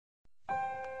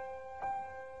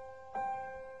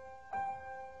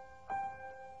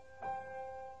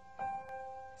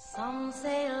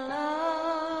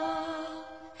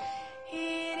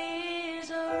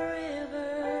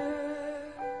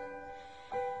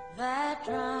that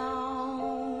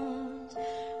drowns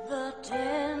the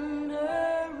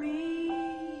tender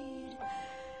reed.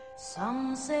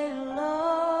 Some say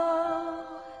love,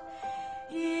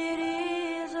 it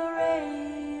is a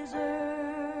razor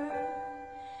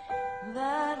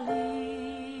that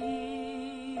leaves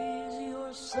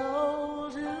your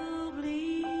soul to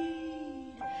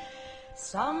bleed.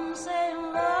 Some say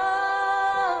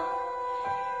love,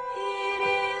 it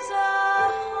is a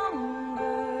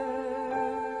hunger,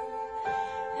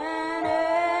 an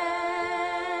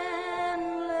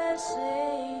endless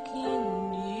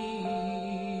aching need.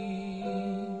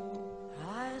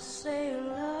 I say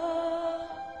love,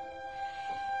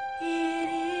 it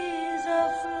is a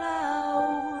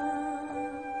flower,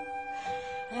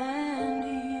 and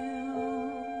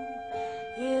you,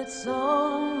 it's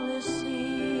only seed.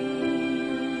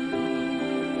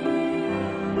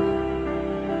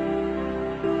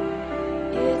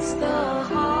 It's the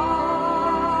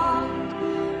heart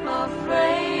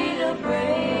afraid of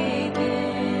breaking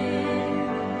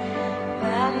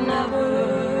that never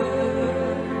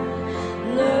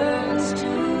learns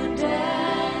to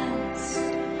dance.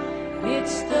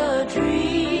 It's the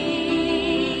dream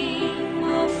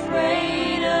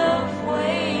afraid of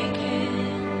waking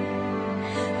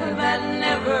that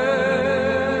never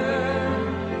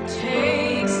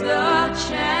takes the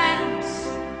chance.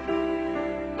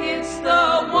 It's the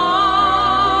one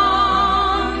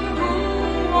who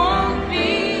won't be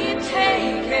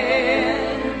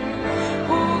taken,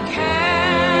 who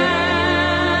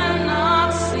cannot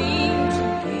seem to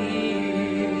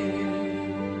give,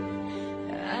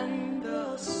 and the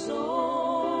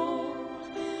soul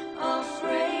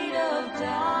afraid of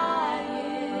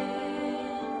dying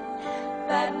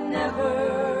that never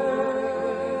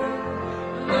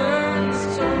learns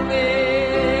to live.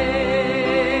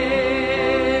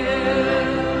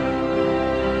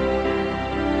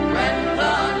 When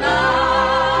the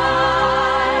night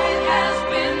has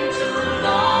been too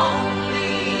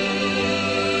lonely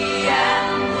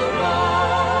and the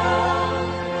road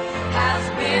has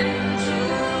been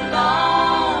too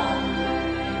long,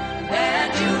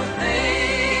 and you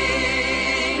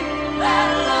think that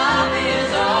love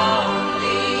is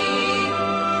only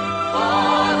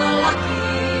for the lucky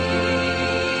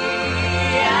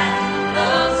and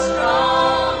the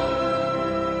strong,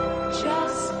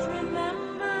 just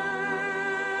remember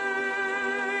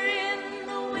in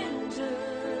the winter,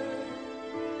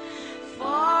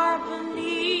 far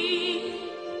beneath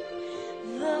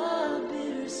the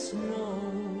bitter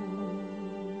snows,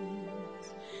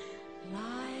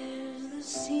 lies the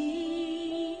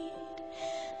seed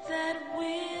that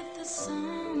with the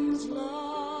sun's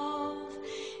love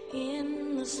in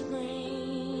the spring